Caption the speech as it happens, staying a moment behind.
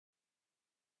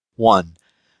1.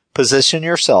 Position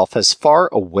yourself as far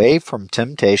away from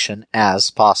temptation as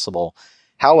possible.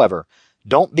 However,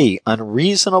 don't be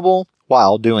unreasonable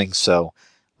while doing so.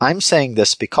 I'm saying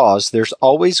this because there's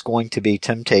always going to be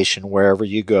temptation wherever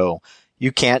you go.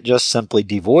 You can't just simply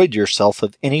devoid yourself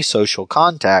of any social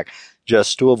contact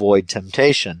just to avoid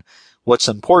temptation. What's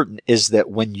important is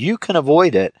that when you can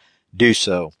avoid it, do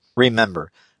so.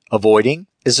 Remember, avoiding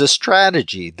is a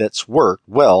strategy that's worked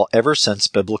well ever since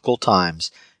biblical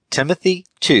times. Timothy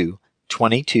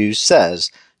 2:22 says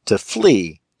to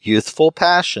flee youthful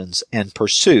passions and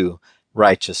pursue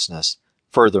righteousness.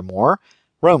 Furthermore,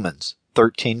 Romans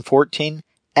 13:14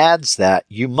 adds that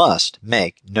you must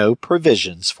make no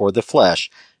provisions for the flesh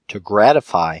to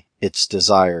gratify its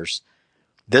desires.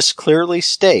 This clearly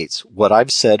states what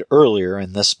I've said earlier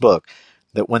in this book,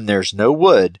 that when there's no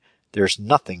wood, there's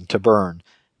nothing to burn.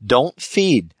 Don't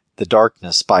feed the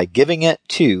darkness by giving it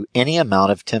to any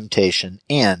amount of temptation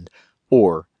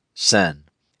and/or sin.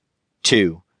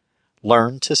 2.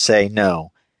 Learn to say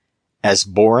no. As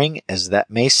boring as that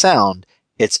may sound,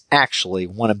 it's actually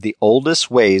one of the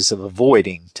oldest ways of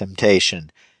avoiding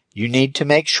temptation. You need to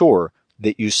make sure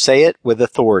that you say it with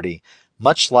authority,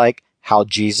 much like how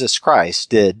Jesus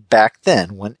Christ did back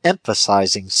then when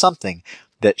emphasizing something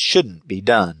that shouldn't be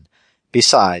done.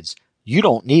 Besides, you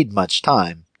don't need much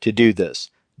time to do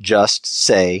this. Just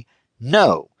say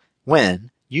no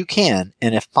when you can,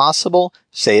 and if possible,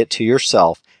 say it to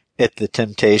yourself. If the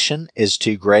temptation is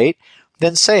too great,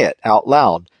 then say it out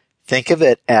loud. Think of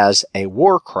it as a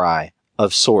war cry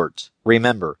of sorts.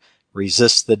 Remember,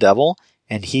 resist the devil,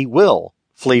 and he will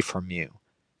flee from you.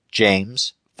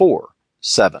 James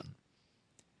 4:7.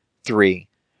 3.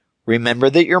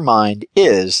 Remember that your mind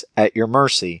is at your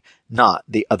mercy, not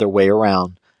the other way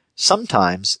around.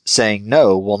 Sometimes saying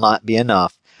no will not be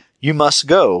enough. You must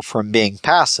go from being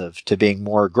passive to being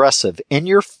more aggressive in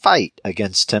your fight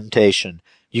against temptation.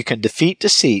 You can defeat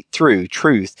deceit through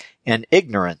truth and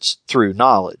ignorance through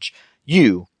knowledge.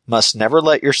 You must never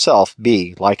let yourself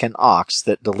be like an ox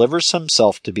that delivers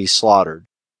himself to be slaughtered.